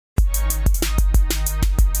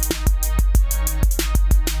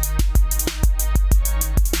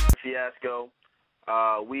fiasco.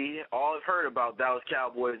 We all have heard about Dallas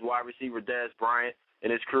Cowboys wide receiver Dez Bryant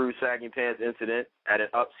and his crew sagging pants incident at an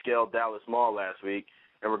upscale Dallas mall last week.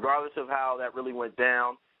 And regardless of how that really went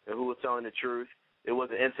down and who was telling the truth, it was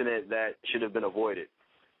an incident that should have been avoided.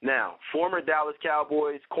 Now, former Dallas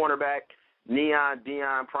Cowboys cornerback Neon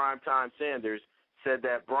Deion Primetime Sanders said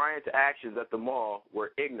that Bryant's actions at the mall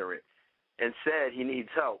were ignorant and said he needs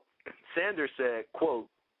help. Sanders said, quote,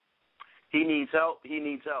 he needs help.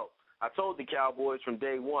 I told the Cowboys from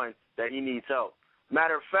day one that he needs help.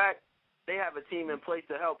 Matter of fact, they have a team in place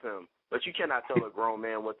to help him, but you cannot tell a grown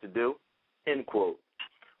man what to do, end quote.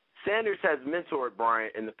 Sanders has mentored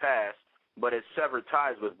Bryant in the past, but has severed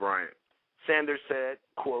ties with Bryant. Sanders said,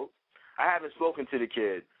 quote, I haven't spoken to the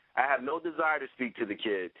kid. I have no desire to speak to the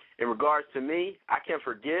kid. In regards to me, I can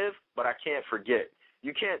forgive, but I can't forget.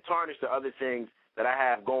 You can't tarnish the other things that I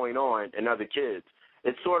have going on in other kids.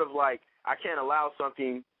 It's sort of like I can't allow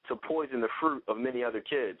something to poison the fruit of many other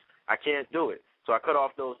kids. I can't do it. So I cut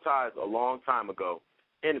off those ties a long time ago,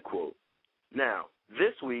 end quote. Now,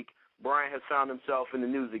 this week, Bryant has found himself in the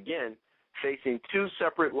news again, facing two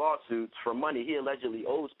separate lawsuits for money he allegedly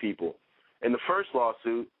owes people. In the first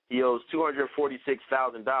lawsuit, he owes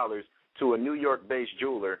 $246,000 to a New York-based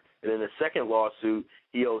jeweler, and in the second lawsuit,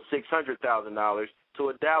 he owes $600,000 to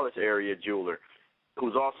a Dallas-area jeweler,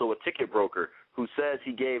 who's also a ticket broker, who says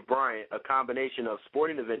he gave Bryant a combination of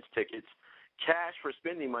sporting events tickets, cash for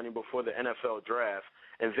spending money before the NFL draft,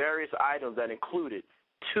 and various items that included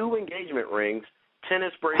 2 engagement rings,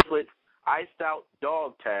 tennis bracelets, iced-out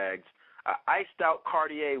dog tags, an iced-out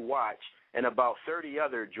Cartier watch, and about 30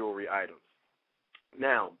 other jewelry items.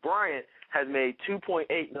 Now, Bryant has made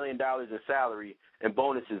 $2.8 million in salary and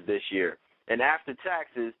bonuses this year, and after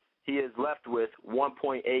taxes, he is left with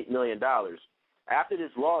 $1.8 million. After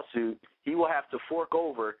this lawsuit, he will have to fork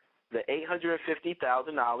over the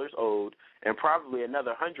 $850,000 owed and probably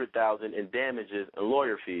another $100,000 in damages and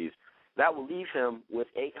lawyer fees. That will leave him with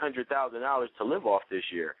 $800,000 to live off this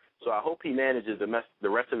year. So I hope he manages the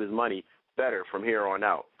rest of his money better from here on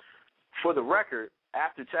out. For the record,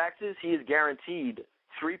 after taxes, he is guaranteed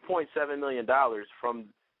 $3.7 million from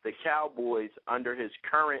the Cowboys under his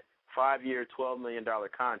current 5-year, $12 million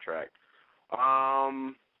contract.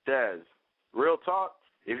 Dez, real talk,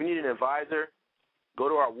 if you need an advisor, go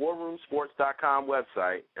to our warroomsports.com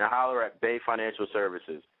website and holler at Bay Financial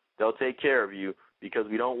Services. They'll take care of you because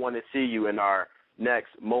we don't want to see you in our next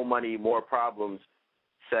More Money, More Problems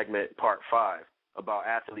segment, Part 5, about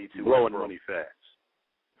athletes who run money fast.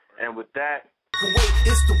 And with that, Kuwait,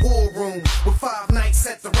 it's the War Room with 5 nights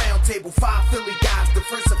at the round table, 5 Philly guys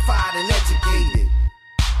diversified and educated.